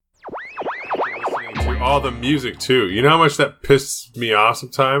all the music too. You know how much that pisses me off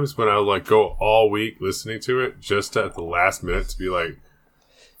sometimes when I like go all week listening to it just at the last minute to be like,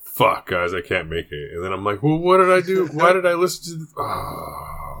 fuck guys, I can't make it. And then I'm like, well, what did I do? Why did I listen to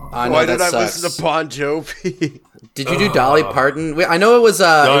Why did I listen to Bon Jovi? Did you do Dolly Parton? I know it was no,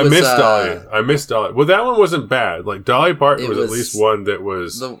 I missed Dolly. I missed Dolly. Well, that one wasn't bad. Like Dolly Parton was at least one that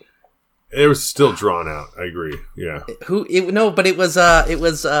was it was still drawn out. I agree. Yeah. But it was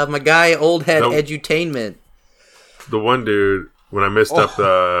my guy Old Head Edutainment. The one dude when I missed up when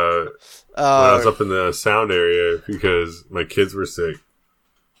I was up in the sound area because my kids were sick.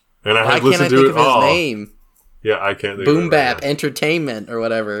 And I had listened to it all. His name? Yeah, I can't think Boom of it. Bap Entertainment or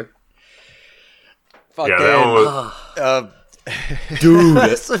whatever. Fucking, that one was... Dude.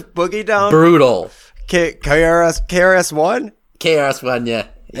 That's a Boogie Down. Brutal. KRS-One? KRS-One, yeah.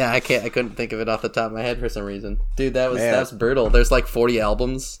 Yeah, I couldn't think of it off the top of my head for some reason. Dude, that's brutal. There's like 40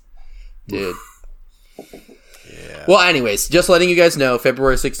 albums. Dude. Yeah. Well, anyways, just letting you guys know,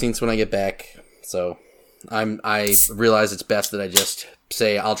 February 16th when I get back. So, I realize it's best that I just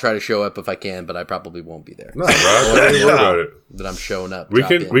say I'll try to show up if I can, but I probably won't be there. No, bro. Don't worry about it. That I'm showing up. We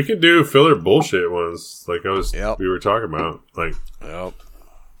can do filler bullshit ones like we were talking about. Like,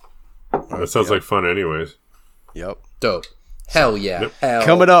 that sounds like fun, anyways. Yep. Dope. Hell yeah. Yep. Hell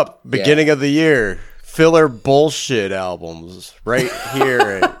coming up, beginning of the year, filler bullshit albums right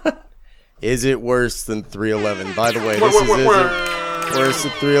here. Is it worse than 311? By the way, this isn't worse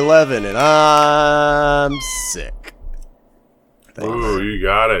than 311, and I'm sick. Thanks. Ooh, you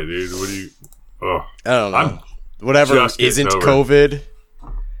got it, dude. What do you? Oh, I don't know. Whatever isn't COVID.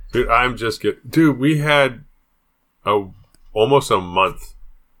 Dude, I'm just getting. Dude, we had almost a month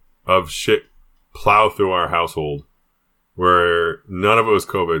of shit plow through our household where none of it was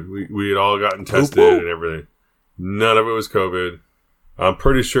COVID. We had all gotten tested and everything. None of it was COVID. I'm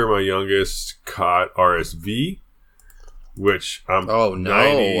pretty sure my youngest caught RSV, which I'm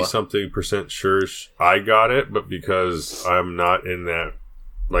 90-something% sure I got it, but because I'm not in that,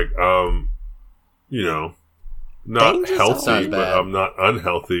 like, not healthy, but I'm not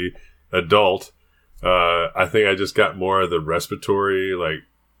unhealthy adult. I think I just got more of the respiratory, like,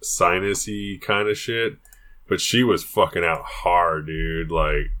 sinus-y kind of shit. But she was fucking out hard, dude.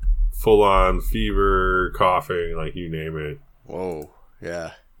 Like, full-on fever, coughing, like, you name it. Whoa.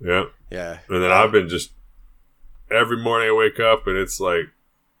 Yeah. Yep. Yeah. And then I've been just... Every morning I wake up and it's, like,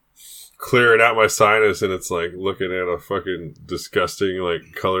 clearing out my sinus and it's, like, looking at a fucking disgusting,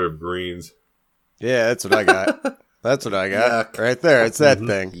 like, color of greens. Yeah, that's what I got. That's what I got. Yuck. Right there. It's that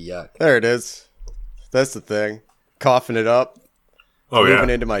thing. Yuck. There it is. That's the thing. Coughing it up. Oh, yeah.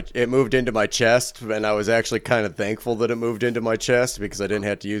 It moved into my chest, and I was actually kind of thankful that it moved into my chest because I didn't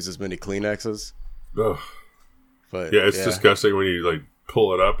have to use as many Kleenexes. Ugh. But yeah, it's disgusting when you like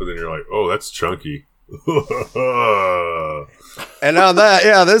pull it up and then you're like, oh, that's chunky. And on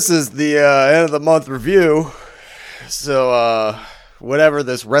that, this is the end of the month review. So, whatever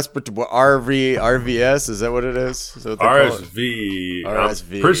this respiratory RVS, is that what it is? Is that what RSV.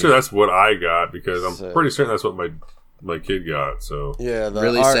 RSV. I'm pretty sure that's what I got because I'm pretty certain that's what my kid got. So yeah, the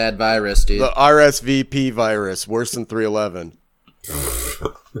really sad virus, dude. The RSVP virus, worse than 311.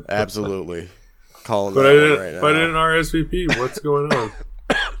 Absolutely. Calling but that right now. But I didn't RSVP. What's going on?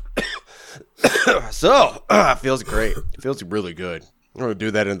 So, it feels great. It feels really good. I'm going to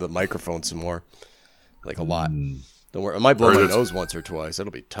do that into the microphone some more. Like a lot. Don't worry. I might blow my nose once or twice.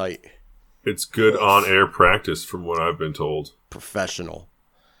 That'll be tight. It's good on-air practice from what I've been told. Professional.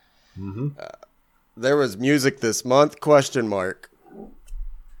 Mm-hmm. There was music this month? ?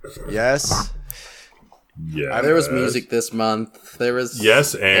 Yes? Yeah. There was music this month. There was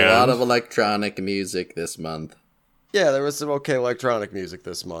a lot of electronic music this month. Yeah, there was some okay electronic music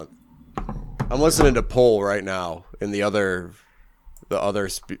this month. I'm listening to Pole right now in the other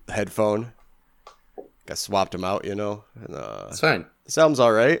headphone. I swapped them out, And, it's fine. This album's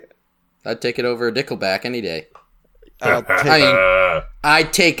all right. I'd take it over Nickelback any day.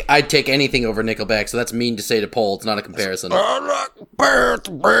 I'd take anything over Nickelback, so that's mean to say to Pole. It's not a comparison.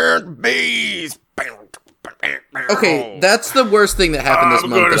 Okay, that's the worst thing that happened this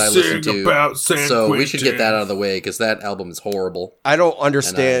month that I listened to. So we should get that out of the way because that album is horrible. I don't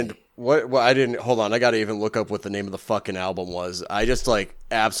understand what I didn't. Hold on, I got to even look up what the name of the fucking album was. I just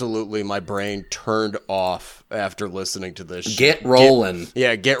absolutely my brain turned off after listening to this. Get rolling.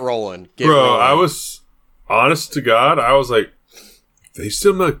 Get rolling. Bro, I was honest to God. I was like, they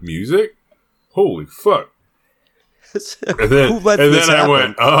still make music? Holy fuck. And then I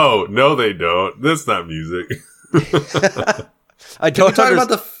went, oh, no, they don't. That's not music. I don't talk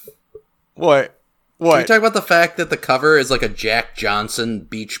about what? What? Can we talk about the fact that the cover is like a Jack Johnson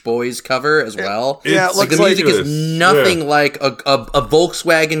Beach Boys cover as well? Yeah, it like looks the music like is nothing like a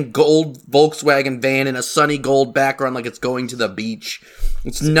Volkswagen gold Volkswagen van in a sunny gold background, like it's going to the beach.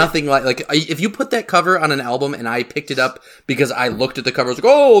 It's nothing like if you put that cover on an album and I picked it up because I looked at the cover, I was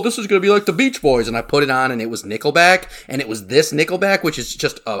like, oh, this is going to be like the Beach Boys, and I put it on and it was Nickelback, and it was this Nickelback, which is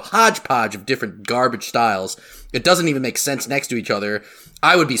just a hodgepodge of different garbage styles. It doesn't even make sense next to each other.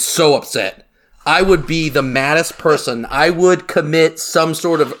 I would be so upset. I would be the maddest person. I would commit some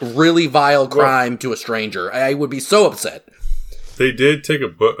sort of really vile crime to a stranger. I would be so upset. They did take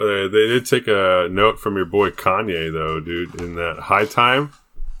a note from your boy Kanye, though, dude. In that High Time,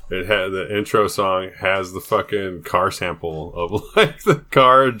 it had the intro song has the fucking car sample of like the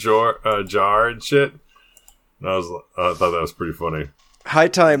car jar and shit. And I thought that was pretty funny. High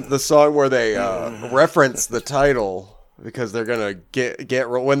Time, the song where they reference the title. Because they're gonna get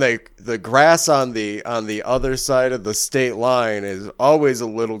when the grass on the other side of the state line is always a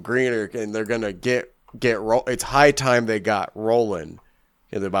little greener, and they're gonna get it's high time they got rolling.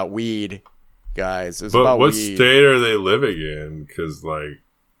 It's about weed, guys. It's about what weed. State are they living in? Because like,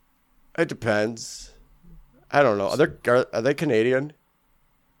 it depends. I don't know. Are they Canadian?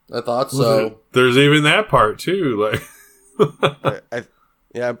 I thought so. There's even that part too. Like,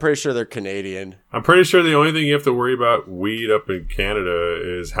 yeah, I'm pretty sure they're Canadian. I'm pretty sure the only thing you have to worry about weed up in Canada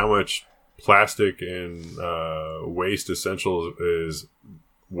is how much plastic and waste essentials is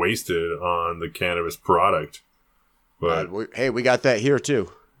wasted on the cannabis product. But we got that here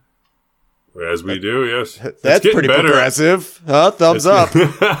too. As we do, yes. That's pretty better. Progressive. Huh? Thumbs up.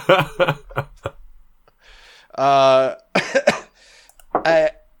 I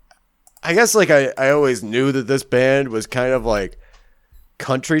guess like I always knew that this band was kind of like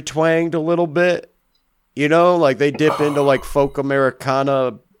country twanged a little bit, you know, like they dip into like folk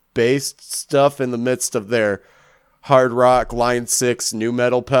Americana based stuff in the midst of their hard rock Line 6 new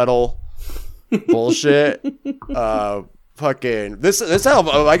metal pedal bullshit. Fucking this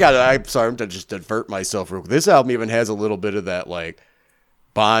album, I'm sorry, I'm gonna just divert myself real quick. This album even has a little bit of that like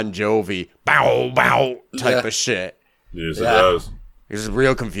Bon Jovi bow bow type of shit. Yes, it does. It's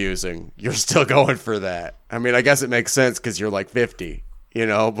real confusing. You're still going for that. I mean, I guess it makes sense because you're like 50. You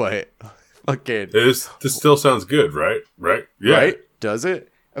know, but fucking this still sounds good, right? Right? Yeah. Right? Does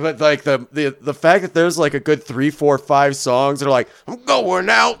it? But like the fact that there's like a good 3, 4, 5 songs that are like, I'm going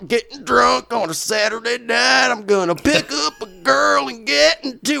out getting drunk on a Saturday night. I'm gonna pick up a girl and get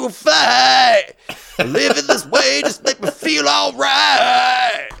into a fight. Living this way just make me feel all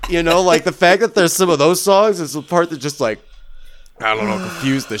right. You know, like the fact that there's some of those songs is the part that just like, I don't know,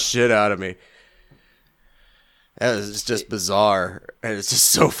 confused the shit out of me. It's just bizarre, and it's just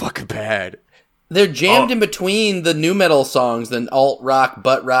so fucking bad. They're jammed in between the new metal songs, then alt rock,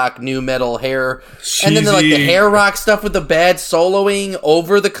 butt rock, new metal, hair, and then like the hair rock stuff with the bad soloing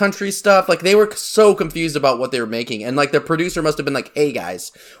over the country stuff. Like they were so confused about what they were making, and like the producer must have been like, "Hey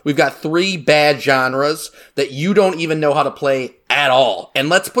guys, we've got 3 bad genres that you don't even know how to play at all, and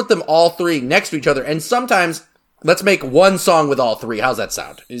let's put them all 3 next to each other, and sometimes let's make one song with all 3. How's that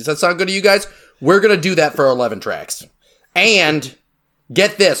sound? Does that sound good to you guys? We're going to do that for 11 tracks. And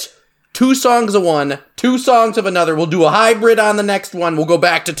get this, 2 songs of one, 2 songs of another. We'll do a hybrid on the next one. We'll go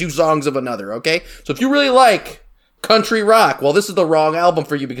back to 2 songs of another, okay? So if you really like country rock, well, this is the wrong album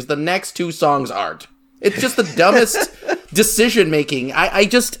for you because the next 2 songs aren't. It's just the dumbest decision-making.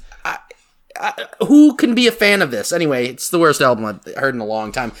 Who can be a fan of this? Anyway, it's the worst album I've heard in a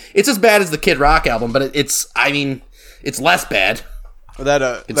long time. It's as bad as the Kid Rock album, but it's less bad.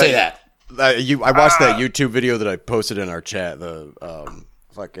 I can say that. I watched that YouTube video that I posted in our chat. The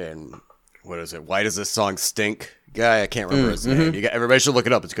fucking what is it? Why does this song stink? Guy, I can't remember his name. Everybody should look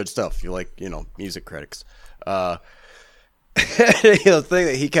it up. It's good stuff. If you like, music critics. The thing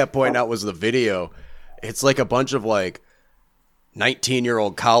that he kept pointing out was the video. It's like a bunch of like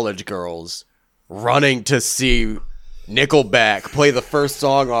 19-year-old college girls running to see Nickelback play the first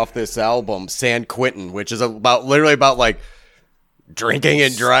song off this album, San Quentin, which is literally about like drinking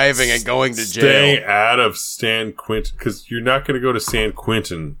and driving and going to jail. Stay out of San Quentin because you're not going to go to San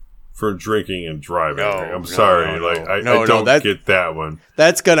Quentin for drinking and driving. I'm sorry. I don't get that one.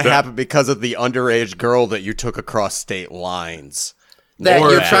 That's going to happen because of the underage girl that you took across state lines. That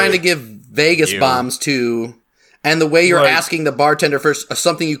you're trying to give Vegas bombs to. And the way you're asking the bartender for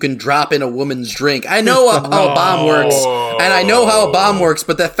something you can drop in a woman's drink. I know how a bomb works, and I know how a bomb works,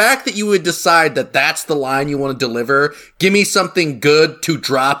 but the fact that you would decide that that's the line you want to deliver, give me something good to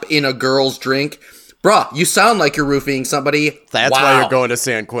drop in a girl's drink. Bruh, you sound like you're roofing somebody. That's why you're going to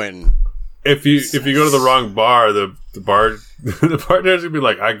San Quentin. If you go to the wrong bar, the the bartender's gonna be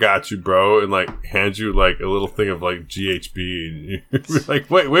like, "I got you, bro," and like hand you like a little thing of like GHB, and you're like,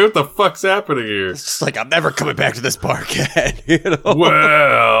 "Wait, what the fuck's happening here?" It's just like, I'm never coming back to this bar again. You know?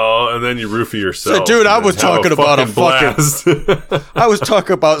 Well, and then you roofie yourself. So, dude, I was talking about a blast. I was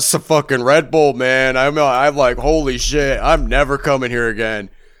talking about some fucking Red Bull, man. I'm like, holy shit, I'm never coming here again.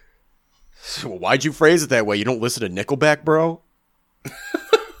 So why'd you phrase it that way? You don't listen to Nickelback, bro?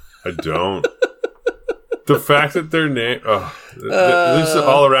 I don't. The fact that their name, this is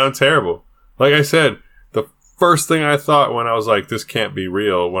all around terrible. Like I said, the first thing I thought when I was like, this can't be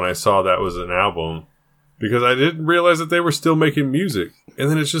real, when I saw that was an album, because I didn't realize that they were still making music. And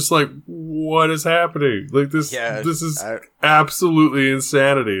then it's just like, what is happening? Like this is absolutely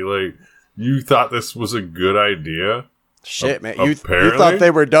insanity. Like, you thought this was a good idea? Shit, man. You thought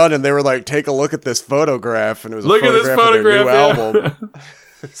they were done, and they were like, take a look at this photograph, and it was look at this photograph of their new album.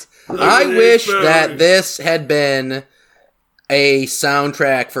 I wish that this had been a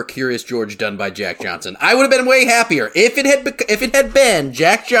soundtrack for Curious George done by Jack Johnson. I would have been way happier if it had been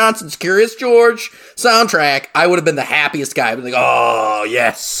Jack Johnson's Curious George soundtrack. I would have been the happiest guy. I'd be like, oh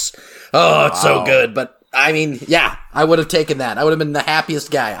yes, oh it's so good. But I mean, yeah, I would have taken that. I would have been the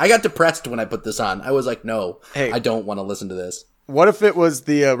happiest guy. I got depressed when I put this on. I was like, no, I don't want to listen to this. What if it was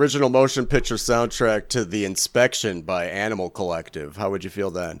the original motion picture soundtrack to The Inspection by Animal Collective? How would you feel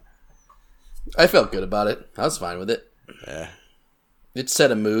then? I felt good about it. I was fine with it. Yeah. It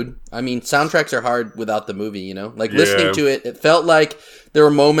set a mood. I mean, soundtracks are hard without the movie, you know? Like, listening to it, it felt like there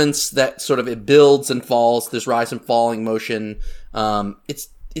were moments that sort of it builds and falls, this rise and falling motion.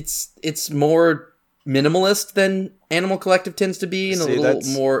 It's more minimalist than Animal Collective tends to be, and a little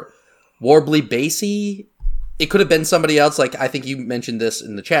more warbly bassy. It could have been somebody else, like I think you mentioned this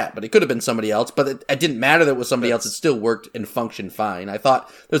in the chat, but it could have been somebody else, but it didn't matter that it was somebody else. It still worked and functioned fine. I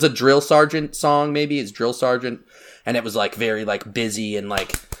thought there's a Drill Sergeant song, maybe it's Drill Sergeant, and it was like very like busy and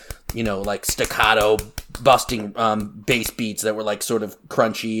like, you know, like staccato busting bass beats that were like sort of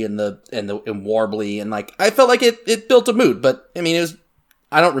crunchy and warbly, and like I felt like it built a mood. But I mean,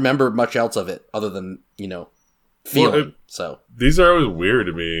 I don't remember much else of it other than, you know, feeling. So these are always weird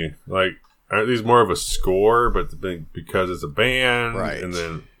to me. Like, aren't these more of a score, but because it's a band, right? And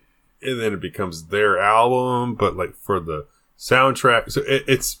then it becomes their album, but like for the soundtrack, so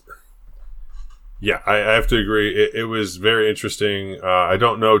it's. Yeah, I have to agree. It was very interesting. I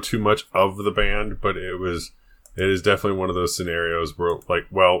don't know too much of the band, but it is definitely one of those scenarios where, like,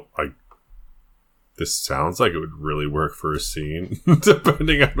 well, this sounds like it would really work for a scene,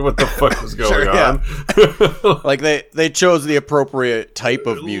 depending on what the fuck was going on. Like they chose the appropriate type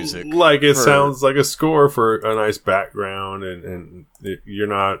of music. Like it sounds like a score for a nice background, and you're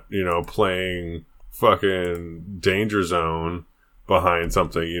not, you know, playing fucking Danger Zone behind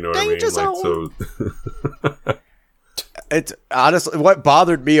something, you know what Danger I mean? Zone. Like, so it's honestly what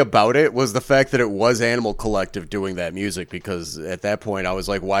bothered me about it was the fact that it was Animal Collective doing that music, because at that point I was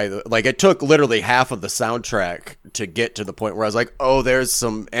like, why? Like, it took literally half of the soundtrack to get to the point where I was like, oh, there's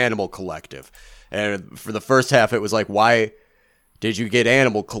some Animal Collective. And for the first half, it was like, why did you get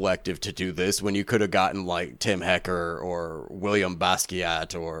Animal Collective to do this when you could have gotten like Tim Hecker or William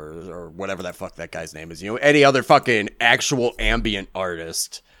Basquiat or whatever that fuck that guy's name is, you know, any other fucking actual ambient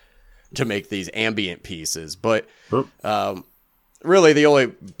artist to make these ambient pieces. But really the only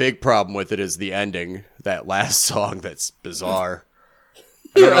big problem with it is the ending, that last song that's bizarre.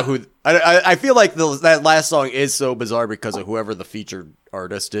 I don't know who I feel like that last song is so bizarre because of whoever the featured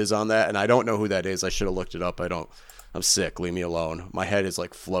artist is on that, and I don't know who that is. I should have looked it up. I'm sick. Leave me alone. My head is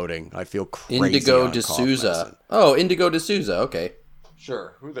like floating. I feel crazy. Indigo D'Souza. Oh, Indigo D'Souza. Okay.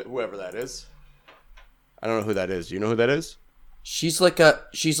 Sure. Whoever that is. I don't know who that is. Do you know who that is? She's like a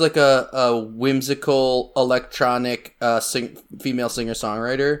whimsical electronic female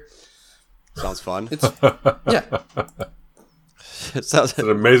singer-songwriter. Sounds fun. Yeah. It sounds an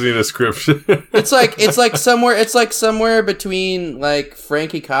amazing description. It's like somewhere between like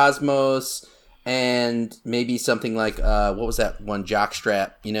Frankie Cosmos and maybe something like what was that one,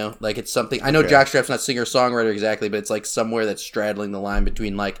 Jockstrap, you know? Like, it's something, I know Jockstrap's not singer-songwriter exactly, but it's like somewhere that's straddling the line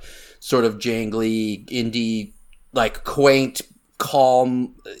between like sort of jangly indie, like quaint,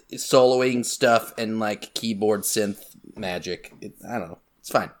 calm soloing stuff and like keyboard synth magic. I don't know. It's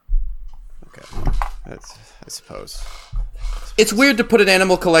fine. Okay. I suppose. It's weird to put an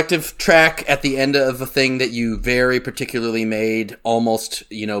Animal Collective track at the end of a thing that you very particularly made, almost,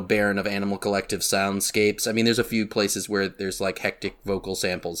 you know, barren of Animal Collective soundscapes. I mean, there's a few places where there's like hectic vocal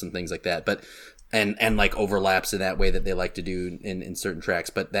samples and things like that, but and like overlaps in that way that they like to do in certain tracks.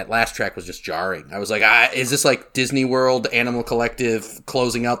 But that last track was just jarring. I was like, is this like Disney World Animal Collective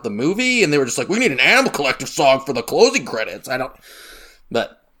closing out the movie? And they were just like, we need an Animal Collective song for the closing credits.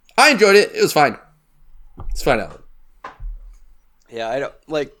 But I enjoyed it. It was fine. It's fine album. Yeah, I don't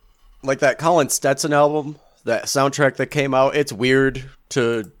like that Colin Stetson album, that soundtrack that came out. It's weird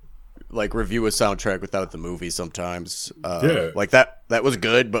to like review a soundtrack without the movie sometimes. Like that was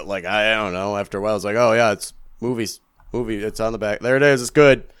good, but like I don't know. After a while, I was like, oh yeah, it's movie. It's on the back. There it is. It's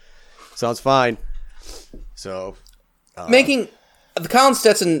good. Sounds fine. So making the Colin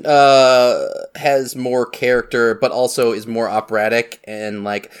Stetson has more character, but also is more operatic, and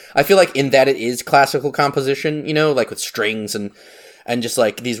like I feel like in that it is classical composition. You know, like with strings and just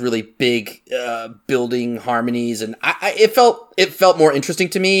like these really big building harmonies, and it felt more interesting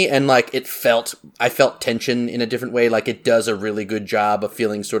to me, and like I felt tension in a different way. Like it does a really good job of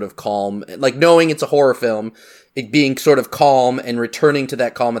feeling sort of calm, like knowing it's a horror film, it being sort of calm and returning to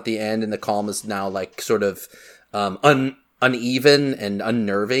that calm at the end, and the calm is now like sort of uneven and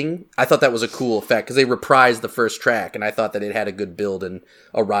unnerving. I thought that was a cool effect because they reprised the first track, and I thought that it had a good build and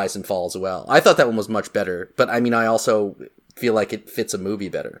a rise and fall as well. I thought that one was much better, but I mean, I also feel like it fits a movie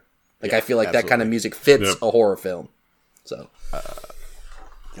better. Like, yeah, I feel like absolutely. That kind of music fits a horror film. So,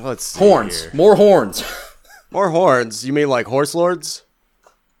 let's see horns, here. More horns, more horns. You mean like Horse Lords?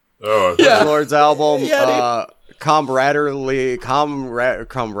 Oh, yeah. Horse Lords album. Yeah, camaraderie. How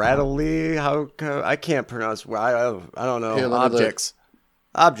I can't pronounce. I don't know. Here,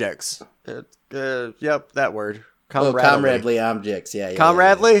 objects. Yep, that word. Comradely objects. Yeah.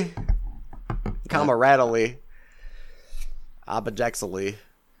 Comradely. Camaraderie. Objectsly.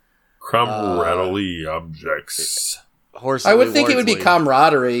 Camaraderie objects. I would think it would be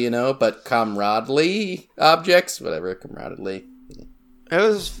camaraderie, but camaraderie objects, whatever, camaraderie.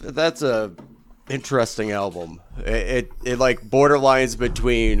 That's a interesting album. It like borderlines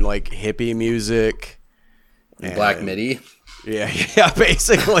between like hippie music and Black Midi. Yeah,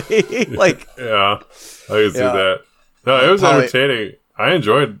 basically. Like yeah, I can see that. No, it was entertaining. I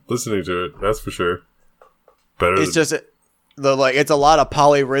enjoyed listening to it. That's for sure. It's a lot of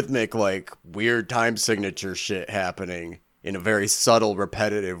polyrhythmic, like weird time signature shit happening in a very subtle,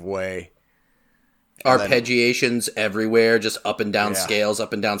 repetitive way. Arpeggiations everywhere, just up and down scales,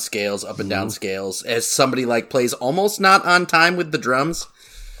 up and down scales, up and down scales. As somebody like plays almost not on time with the drums.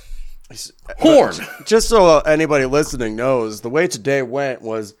 Horn. Just so anybody listening knows, the way today went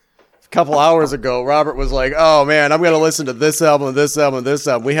was a couple hours ago, Robert was like, oh man, I'm going to listen to this album, this album, this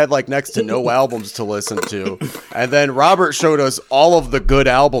album. We had like next to no albums to listen to. And then Robert showed us all of the good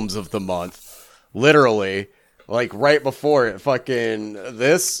albums of the month. Literally. Like right before it, fucking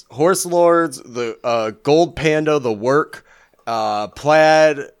this, Horse Lords, the Gold Panda, The Work,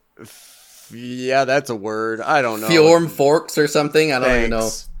 Plaid. Yeah, that's a word. I don't know. Fjorm Forks or something. I don't even know.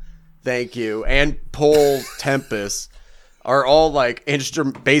 Thank you. And Pole Tempest are all like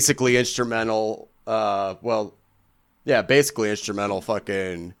basically instrumental. Basically instrumental.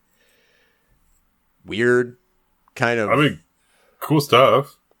 Fucking weird, kind of. I mean, cool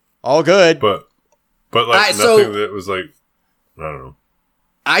stuff. All good, but like nothing that was like, I don't know.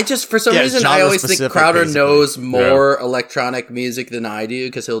 I just, for some reason, I always think Crowder knows more electronic music than I do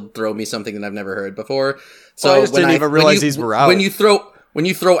because he'll throw me something that I've never heard before. So I just didn't even realize these were out. When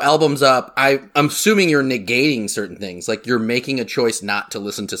you throw albums up, I'm assuming you're negating certain things. Like you're making a choice not to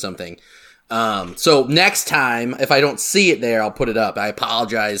listen to something. So next time, if I don't see it there, I'll put it up. I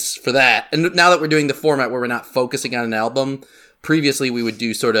apologize for that. And now that we're doing the format where we're not focusing on an album, previously we would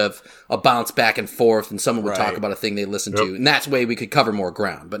do sort of a bounce back and forth and someone would talk about a thing they listened to. And that's way we could cover more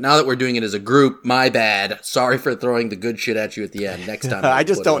ground. But now that we're doing it as a group, my bad. Sorry for throwing the good shit at you at the end. Next time. I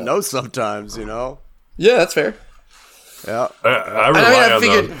just don't know sometimes, Yeah, that's fair. Yeah. I rely on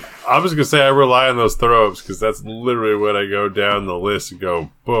those. I was going to say I rely on those throw-ups because that's literally when I go down the list and go,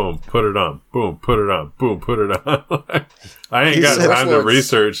 boom, put it on, boom, put it on, boom, put it on. I ain't got time to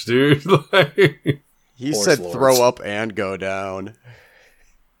research, dude. He said throw up and go down.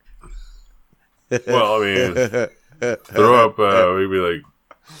 Well, I mean, throw up, maybe like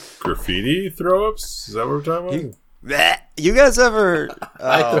graffiti throw ups? Is that what we're talking about? You guys ever.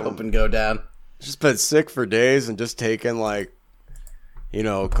 I throw up and go down. Just been sick for days and just taken like,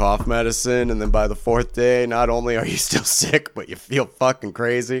 cough medicine. And then by the fourth day, not only are you still sick, but you feel fucking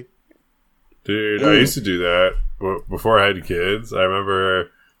crazy. Dude, I used to do that before I had kids. I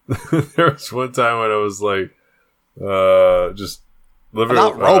remember. There was one time when I was like, just living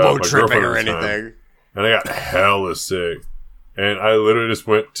not robo tripping or anything, and I got hella sick, and I literally just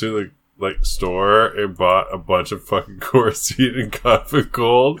went to the store and bought a bunch of fucking Coricidin and cough and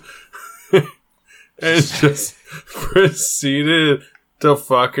cold, and just proceeded to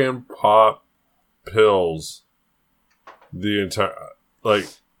fucking pop pills the entire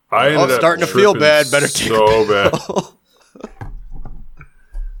I ended up starting to feel bad. Better so bad.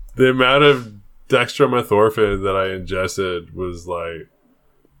 The amount of dextromethorphan that I ingested was like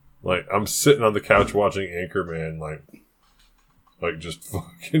I'm sitting on the couch watching Anchorman, like just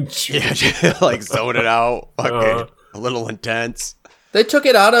fucking like zone it out, fucking a little intense. They took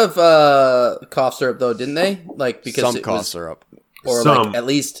it out of cough syrup though, didn't they? Like because some cough syrup, or like at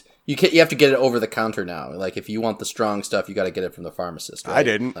least you have to get it over the counter now. Like if you want the strong stuff, you got to get it from the pharmacist. Right? I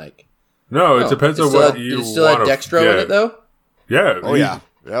didn't. No, it depends on what you want. You still had dextro in it though. Yeah. Oh yeah.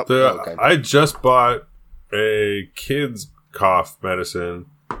 Yep. Okay. I just bought a kid's cough medicine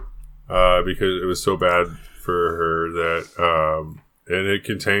because it was so bad for her that and it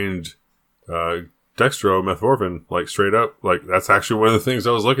contained dextromethorphan, like straight up. Like that's actually one of the things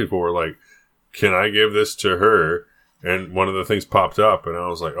I was looking for. Like, can I give this to her? And one of the things popped up, and I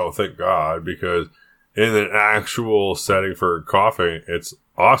was like, oh, thank God, because in an actual setting for coughing, it's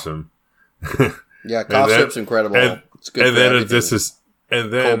awesome. Yeah, cough syrup's incredible. It's good. And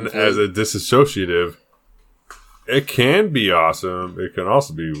then as a disassociative, it can be awesome. It can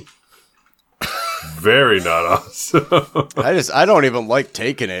also be very not awesome. I don't even like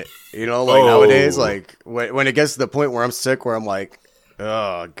taking it. You know, like nowadays, like when it gets to the point where I'm sick, where I'm like,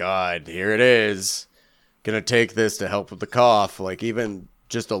 oh God, here it is. Gonna take this to help with the cough. Like even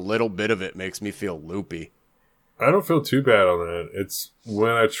just a little bit of it makes me feel loopy. I don't feel too bad on that. It's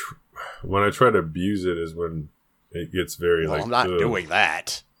when I try to abuse it is when it gets very I'm not doing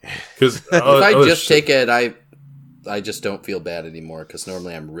that. Because if I just take it, I just don't feel bad anymore. Because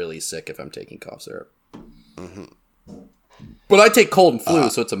normally I'm really sick if I'm taking cough syrup. Mm-hmm. But I take cold and flu,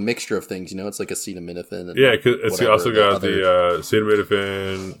 so it's a mixture of things. You know, it's like acetaminophen. And because it's also got the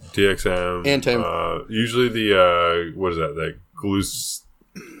acetaminophen, DXM, and usually the what is that? That glucifen.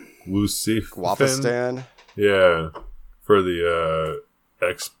 Guafistan. Yeah, for the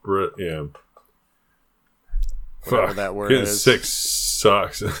expert. Yeah, whatever that word getting is. Sick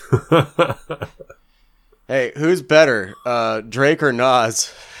sucks. Hey, who's better, Drake or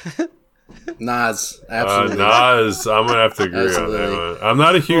Nas? Nas, absolutely. Nas, I'm gonna have to agree on that one. I'm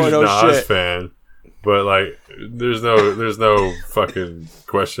not a huge Nas fan, but like, there's no fucking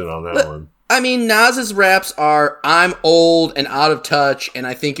question on that one. I mean, Nas's raps are "I'm old and out of touch, and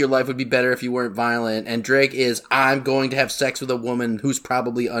I think your life would be better if you weren't violent." And Drake is "I'm going to have sex with a woman who's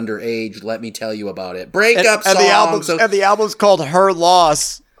probably underage. Let me tell you about it." Breakup song. And the album's called Her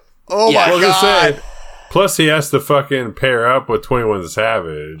Loss. Oh my God! Plus, he has to fucking pair up with 21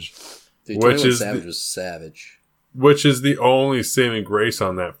 Savage. Dude, 21 Savage was savage. Which is the only saving grace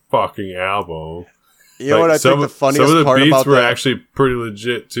on that fucking album. You know what I think the funniest part about that? Some of the beats were actually pretty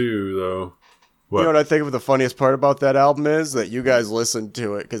legit too, though. What? You know what I think of the funniest part about that album is? That you guys listened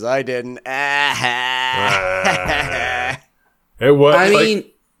to it, because I didn't. It was. I mean,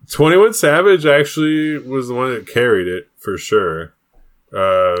 21 Savage actually was the one that carried it, for sure.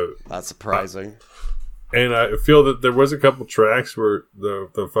 Not surprising. And I feel that there was a couple tracks where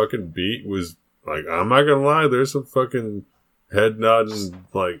the fucking beat was like, I'm not gonna lie, there's some fucking head nodding,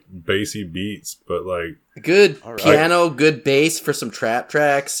 like bassy beats, but like good piano, good bass for some trap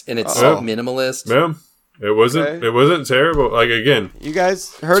tracks, and it's so minimalist. Man, it wasn't terrible. Like again, you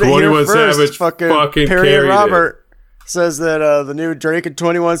guys heard it here first. Savage fucking Perry and Robert it. Says that the new Drake and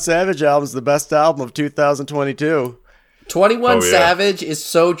 21 Savage album is the best album of 2022. 21 Savage is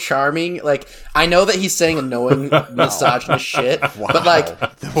so charming. Like, I know that he's saying annoying misogynist shit, but like,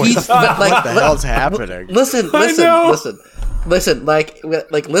 what the hell's happening? Listen. Like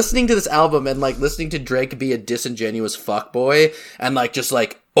listening to this album and like listening to Drake be a disingenuous fuckboy and like just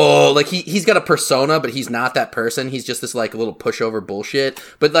like, oh, like he's got a persona, but he's not that person. He's just this like little pushover bullshit.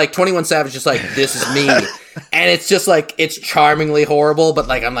 But like 21 Savage just like, this is me. And it's just like, it's charmingly horrible, but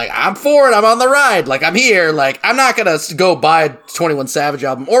like, I'm for it. I'm on the ride. Like, I'm here. Like, I'm not gonna go buy a 21 Savage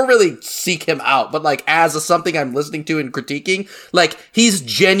album or really seek him out. But like, as something I'm listening to and critiquing, like, he's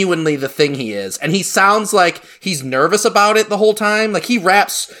genuinely the thing he is. And he sounds like he's nervous about it the whole time. Like, he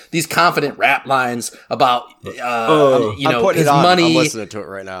raps these confident rap lines about, his money. I'm listening to it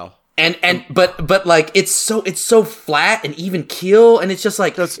right now. But like it's so flat and even keel, and it's just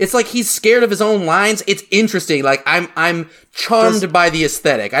like it's like he's scared of his own lines. It's interesting. Like I'm charmed by the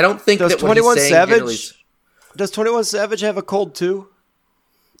aesthetic. I don't think that 21 Savage does 21 Savage have a cold too?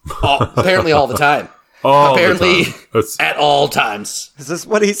 Apparently all the time. At all times. Is this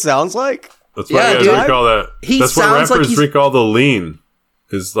what he sounds like? That's why you guys recall that. That's what rappers like recall the lean.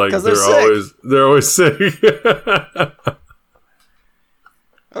 Is like they're always sick.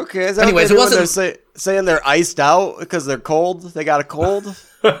 Okay. Anyways, it wasn't. saying they're iced out because they're cold? They got a cold? Is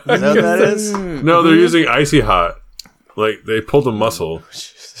that what that is? No, they're using icy hot. Like they pulled a muscle.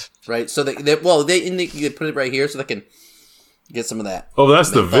 Right. So they put it right here so they can get some of that. Oh,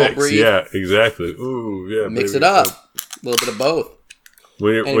 that's the Menthol Vicks. breathe. Yeah, exactly. Ooh, yeah. Mix baby. it up. A little bit of both.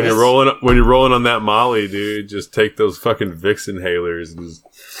 When you're Anyways. rolling on that Molly, dude, just take those fucking Vicks inhalers and just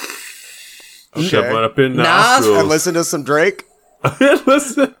shove one up in Nas nostrils. And listen to some Drake.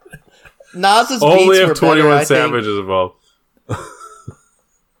 Listen. Nas's Only beats were if 21 better, I Savage is involved.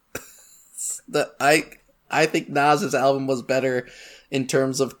 I think Nas's album was better in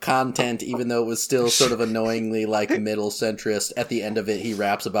terms of content, even though it was still sort of annoyingly like middle centrist. At the end of it, he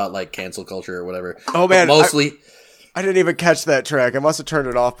raps about like cancel culture or whatever. Oh, man, But mostly, I didn't even catch that track. I must have turned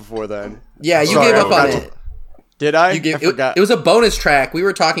it off before then. yeah, you Sorry, gave up I on forgot it. Did I? You gave, I forgot. it was a bonus track. We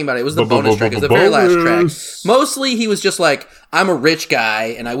were talking about it. It was the bonus track. It was the very last track. Bonus. Mostly, he was just like, I'm a rich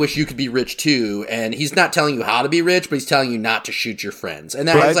guy, and I wish you could be rich too. And he's not telling you how to be rich, but he's telling you not to shoot your friends. And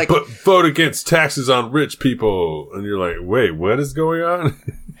that was like, But vote against taxes on rich people. And you're like, wait, what is going on?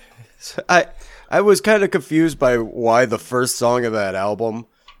 I was kind of confused by why the first song of that album,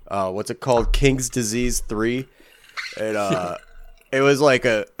 what's it called? King's Disease 3. It was like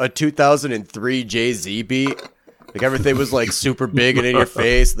a 2003 Jay-Z beat. Like everything was like super big and in your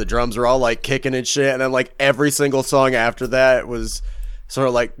face. The drums were all like kicking and shit. And then like every single song after that was sort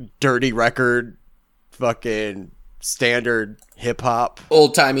of like dirty record, fucking standard hip hop.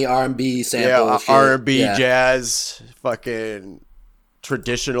 old timey R&B sample. Yeah, shit. R&B, Yeah. jazz, fucking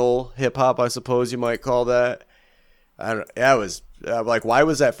traditional hip hop, I suppose you might call that. I'm like, why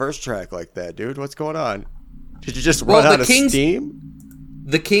was that first track like that, dude? What's going on? Did you just run out of steam?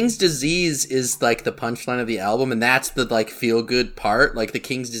 The King's Disease is like the punchline of the album, and that's the like feel good part. Like the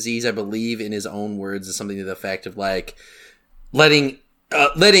King's Disease, I believe, in his own words, is something to the effect of like letting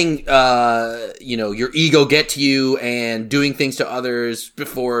your ego get to you and doing things to others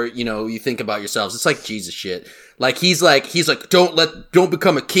before you think about yourselves. It's like Jesus shit. Like he's like don't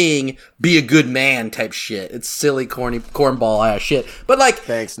become a king, be a good man type shit. It's silly, corny, cornball ass shit. But like,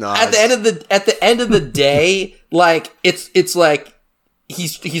 thanks, Nas. At the end of the day, like it's like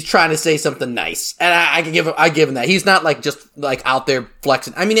he's trying to say something nice, and I give him that. He's not like just like out there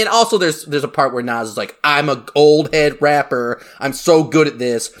flexing. I mean, and also there's a part where Nas is like, I'm a old head rapper. I'm so good at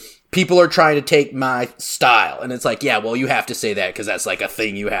this. People are trying to take my style. And it's like, yeah, well, you have to say that because that's like a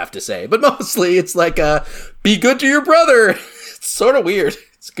thing you have to say. But mostly it's like, be good to your brother. It's sort of weird.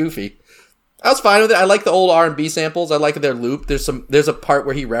 It's goofy. I was fine with it. I like the old R&B samples. I like their loop. There's a part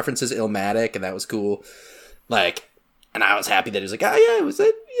where he references Illmatic, and that was cool. Like, and I was happy that he was like, oh yeah, it was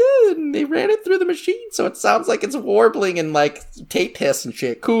it. Yeah, and they ran it through the machine, so it sounds like it's warbling and like tape tests and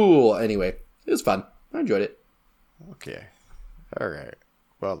shit. Cool. Anyway, it was fun. I enjoyed it. Okay. All right.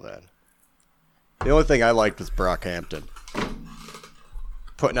 Well then. The only thing I liked was Brockhampton.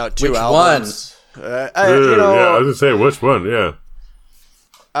 Putting out two Which albums. yeah, I was gonna say which one. Yeah,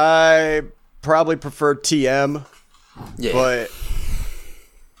 I probably prefer TM, Yeah. but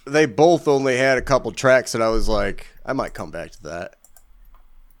they both only had a couple tracks that I was like, I might come back to that.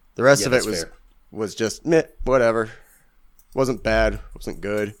 The rest of it was just meh, whatever. Wasn't bad. Wasn't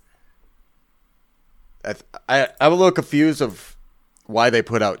good. I'm a little confused of why they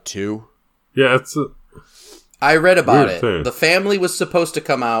put out two. yeah. I read about Weird it. thing. The Family was supposed to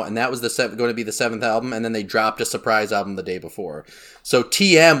come out, and that was going to be the 7th album, and then they dropped a surprise album the day before. So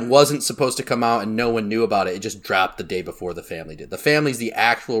TM wasn't supposed to come out, and no one knew about it. It just dropped the day before The Family did. The Family's the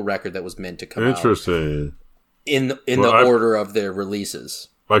actual record that was meant to come out Interesting. in the order of their releases.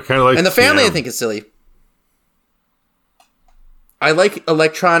 I kind of like, And The Family, TM. I think, is silly. I like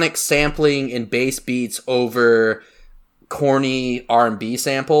electronic sampling and bass beats over corny R&B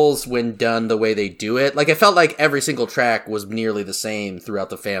samples when done the way they do it. Like, I felt like every single track was nearly the same throughout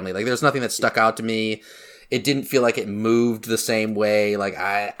The Family. Like, there's nothing that stuck out to me. It didn't feel like it moved the same way. Like,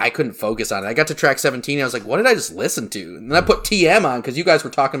 I couldn't focus on it. I got to track 17, and I was like, what did I just listen to? And then I put TM on, because you guys were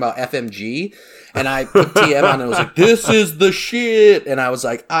talking about FMG, and I put TM on, and I was like, this is the shit! And I was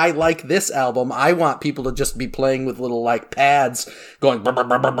like, I like this album. I want people to just be playing with little, like, pads, going, brr, brr,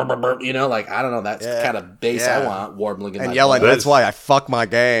 brr, brr, brr, brr, like, I don't know, that's the kind of bass I want, warbling in and my yelling, blood. that's why I fuck my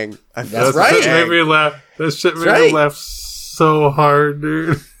gang. That's right. That shit made me laugh. That shit made me laugh so hard,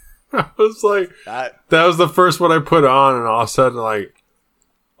 dude. I was like, that was the first one I put on, and all of a sudden, like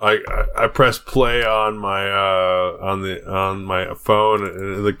I pressed play on my on my phone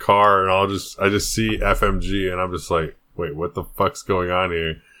in the car, and I just see FMG, and I'm just like, wait, what the fuck's going on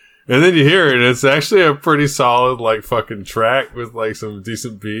here? And then you hear it, and it's actually a pretty solid like fucking track with like some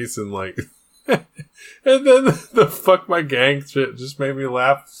decent beats and like, and then the fuck my gang shit just made me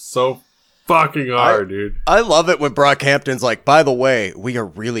laugh so fucking hard, dude. I love it when Brockhampton's like, by the way, we are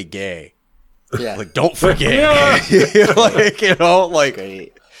really gay. Yeah. Like, don't forget. Like, like,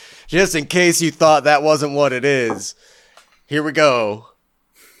 Great. just in case you thought that wasn't what it is, here we go.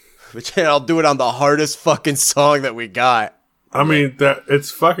 But I'll do it on the hardest fucking song that we got. I mean,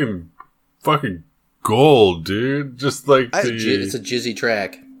 it's fucking gold, dude. Just like It's a jizzy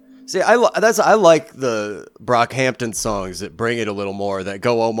track. See, I like the Brockhampton songs that bring it a little more, that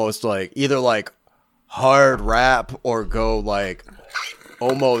go almost like either like hard rap or go like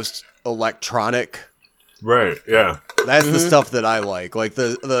almost electronic. Right, yeah. That's the stuff that I like. Like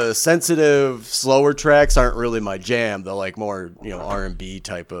the sensitive, slower tracks aren't really my jam. They're like more, R&B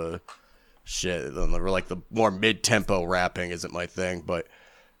type of shit. Like the more mid-tempo rapping isn't my thing, but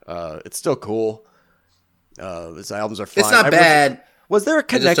it's still cool. His albums are fine. It's not bad. Was there a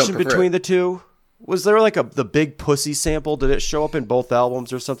connection between the two? Was there like the Big Pussy sample? Did it show up in both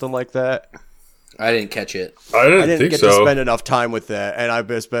albums or something like that? I didn't catch it. I didn't think get so. to spend enough time with that, and I've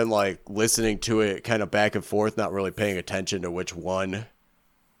just been like listening to it kind of back and forth, not really paying attention to which one.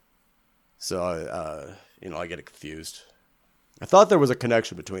 So, I get it confused. I thought there was a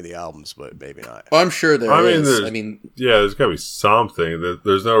connection between the albums, but maybe not. Oh, I'm sure there is. There's got to be something.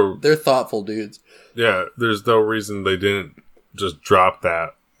 There's no. They're thoughtful dudes. Yeah, there's no reason they didn't just drop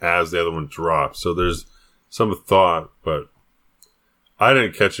that as the other one dropped. So there's some thought, but I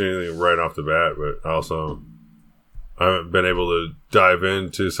didn't catch anything right off the bat. But also, I haven't been able to dive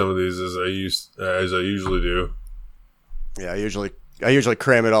into some of these as I usually do. Yeah, I usually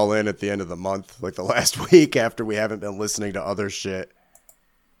cram it all in at the end of the month, like the last week after we haven't been listening to other shit.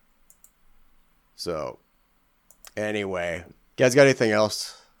 So, anyway, you guys got anything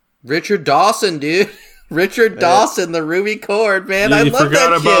else? Richard Dawson, dude. Richard Dawson, the Ruby Chord, man. I love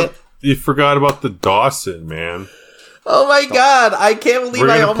that shit. You forgot about the Dawson, man. Oh my god, I can't believe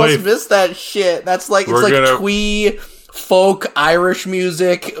I almost missed that shit. That's like, it's like twee folk Irish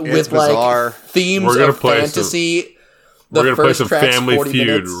music with like themes of fantasy. We're going to play some Family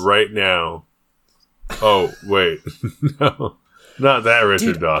Feud right now. Oh, wait. No, not that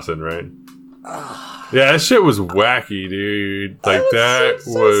Richard Dawson, right? Yeah, that shit was wacky, dude. Like, that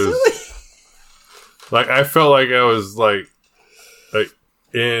was... Like, I felt like I was, like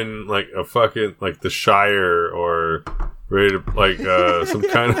in, like, a fucking, like, the Shire or ready to, like, some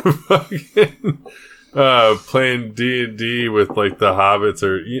kind of fucking... playing D&D with, like, the Hobbits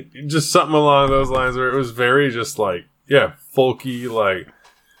or just something along those lines where it was very just, like, yeah, folky, like...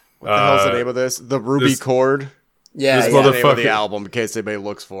 What the hell's the name of this? The Ruby Chord? Yeah, this is the name of the album, in case anybody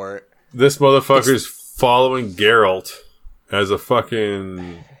looks for it. This motherfucker's following Geralt as a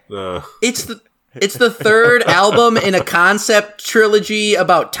fucking... It's the third album in a concept trilogy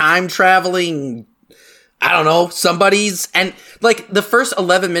about time traveling... I don't know, somebody's, and like the first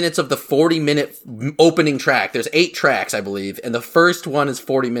 11 minutes of the 40-minute opening track, there's 8 tracks, I believe, and the first one is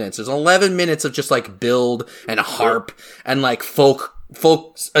 40 minutes. There's 11 minutes of just like build and harp and like folk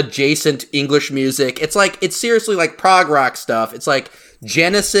adjacent English music. It's like, it's seriously like prog rock stuff. It's like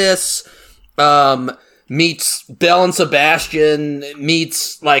Genesis, meets Belle and Sebastian,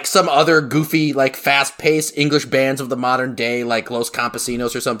 meets like some other goofy, like fast-paced English bands of the modern day, like Los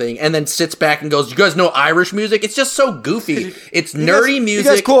Campesinos or something, and then sits back and goes, "You guys know Irish music? It's just so goofy. It's nerdy music."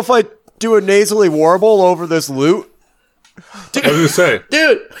 You guys cool if I do a nasally warble over this lute? Dude, I was gonna say,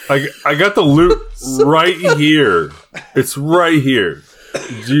 dude, I got the lute right here. It's right here.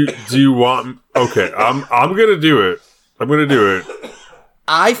 Do you want? Okay, I'm gonna do it. I'm gonna do it.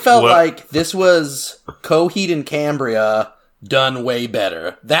 I felt like this was Coheed and Cambria done way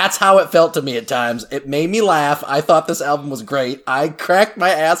better. That's how it felt to me at times. It made me laugh. I thought this album was great. I cracked my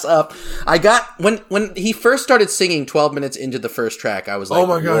ass up. I got when he first started singing 12 minutes into the first track, I was like, "Oh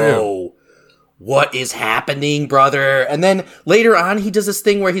my god, whoa. What is happening, brother?" And then later on, he does this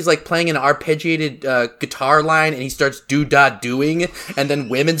thing where he's like playing an arpeggiated guitar line and he starts do-da-doing, and then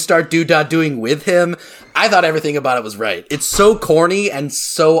women start do-da-doing with him. I thought everything about it was right. It's so corny and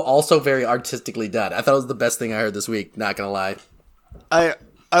so also very artistically done. I thought it was the best thing I heard this week, not gonna lie. I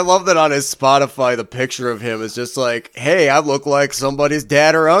love that on his Spotify, the picture of him is just like, "Hey, I look like somebody's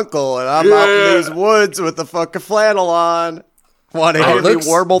dad or uncle, and I'm out in these woods with the fucking flannel on. Want to hear me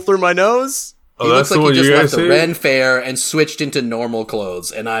warble through my nose?" He looks like he just left the Ren Fair and switched into normal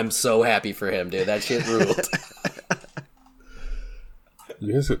clothes, and I'm so happy for him, dude. That shit ruled.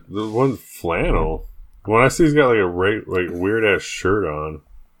 Yes, the one flannel. When I see he's got like a weird ass shirt on.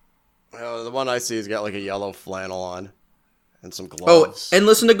 The one I see has got like a yellow flannel on and some gloves. Oh, and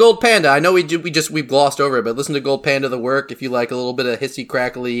listen to Gold Panda. I know we glossed over it, but listen to Gold Panda, the work, if you like a little bit of hissy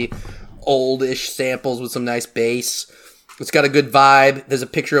crackly, oldish samples with some nice bass. It's got a good vibe. There's a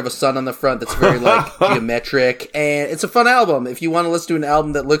picture of a sun on the front that's very like geometric, and it's a fun album. If you want to listen to an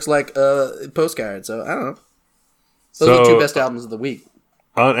album that looks like a postcard, so I don't know. Those are the two best albums of the week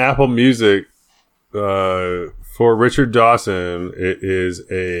on Apple Music. For Richard Dawson, it is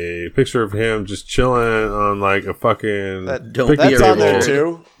a picture of him just chilling on like a fucking Don't Be a That's on there Richard.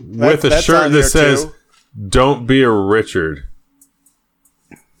 too. with a That's shirt on that there, says too. "Don't be a Richard."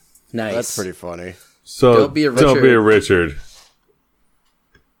 Nice. That's pretty funny. So Don't be a Don't be a Richard. Richard.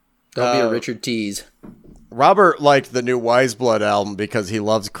 Don't be a Richard Tease. Robert liked the new Wise Blood album because he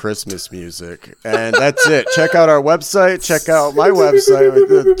loves Christmas music. And that's it. Check out our website. Check out my website with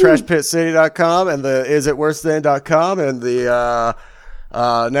the trashpitcity.com and the isitworsethan.com. And the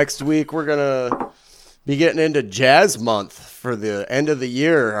next week we're going to be getting into Jazz Month for the end of the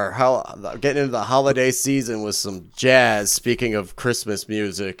year. Or getting into the holiday season with some jazz. Speaking of Christmas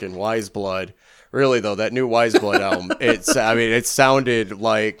music and Wise Blood. Really, though, that new Wise Blood album, it sounded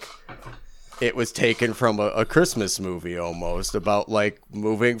like it was taken from a Christmas movie almost, about like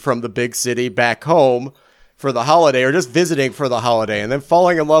moving from the big city back home for the holiday or just visiting for the holiday and then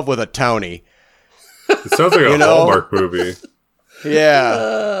falling in love with a townie. It sounds like a Hallmark movie.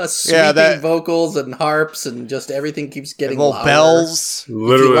 Yeah. Sweeping vocals and harps and just everything keeps getting little louder. bells.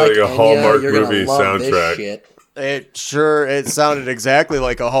 Literally like a Enya, Hallmark you're gonna movie love this soundtrack. shit. It sounded exactly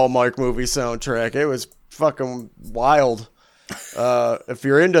like a Hallmark movie soundtrack. It was fucking wild. If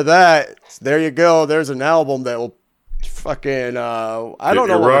you're into that, there you go. There's an album that will fucking, I don't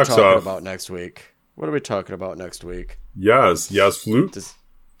know what we're talking about next week. What are we talking about next week? Yaz Flute?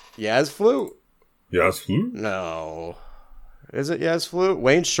 Yaz Flute? Yaz Flute? No. Is it Yaz Flute?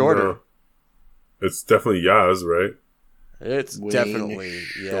 Wayne Shorter. No. It's definitely Yaz, right? It's Wayne definitely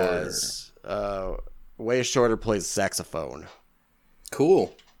Shorter. Yaz. Wayne Shorter plays saxophone.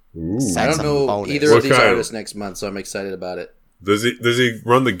 Cool. Ooh. I don't know Saxophonist. either What of these kind? artists next month, so I'm excited about it. Does he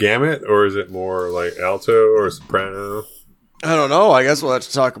run the gamut, or is it more like alto or soprano I don't know. I guess we'll have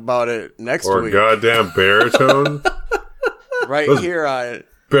to talk about it next or week. goddamn baritone? Right Those- here on...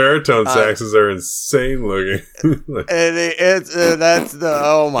 Baritone saxes are insane looking. Like, And that's the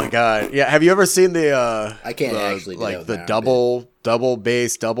oh my god, yeah. Have you ever seen the I can't actually do that like with the my arm, double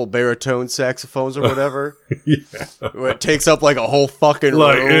bass, double baritone saxophones or whatever? yeah, Where it takes up like a whole fucking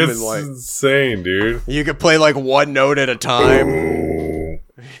like room it's and like insane, dude. you can play like one note at a time. Ooh.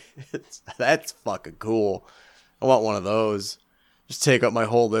 That's fucking cool. I want one of those. Just take up my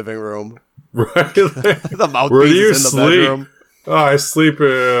whole living room. Right? The mouthpiece Where do you is in the sleep? bedroom. Oh, I sleep.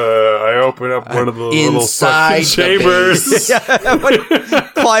 I open up one of the little Inside fucking the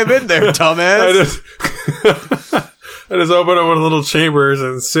chambers. Climb in there, I dumbass. just, I just open up one of the little chambers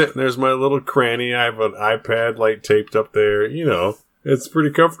and sit, and there's my little cranny. I have an iPad like taped up there. You know, it's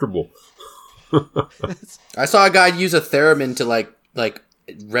pretty comfortable. I saw a guy use a theremin to like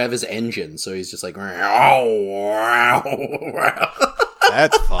rev his engine, so he's just like, that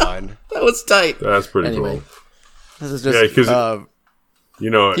That's fun. was tight. That's pretty Anyway. cool. This is Yeah, just 'cause You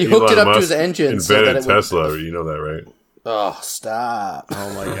know, He hooked Elon it up to Musk his engine so that invented it would- Tesla. You know that, right? Oh, stop.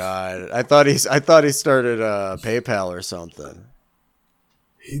 oh my god. I thought he started PayPal or something.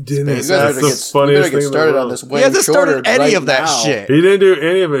 He didn't. You You guys That's better the get funniest thing in the started on world. this He Wayne hasn't Shorter started any right of that now. shit. He didn't do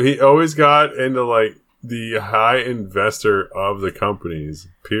any of it. He always got into like the high investor of the companies.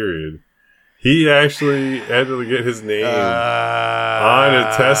 Period. He actually had to get his name on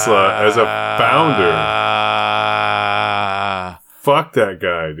a Tesla as a founder. Fuck that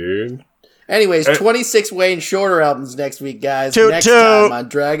guy, dude. Anyways, 26 Wayne Shorter albums next week, guys. Toot, next toot. time on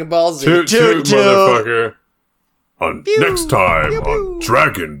Dragon Ball Z. Toot Toot, toot, toot. motherfucker. On Pew, next time pew, on pew.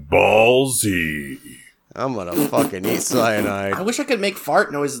 Dragon Ball Z. I'm gonna fucking eat cyanide. I wish I could make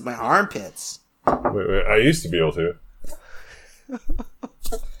fart noises with my armpits. Wait, I used to be able to.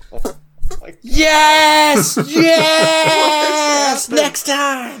 Yes! Yes! Next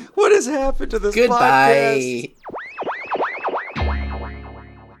time! What has happened to this podcast? Goodbye.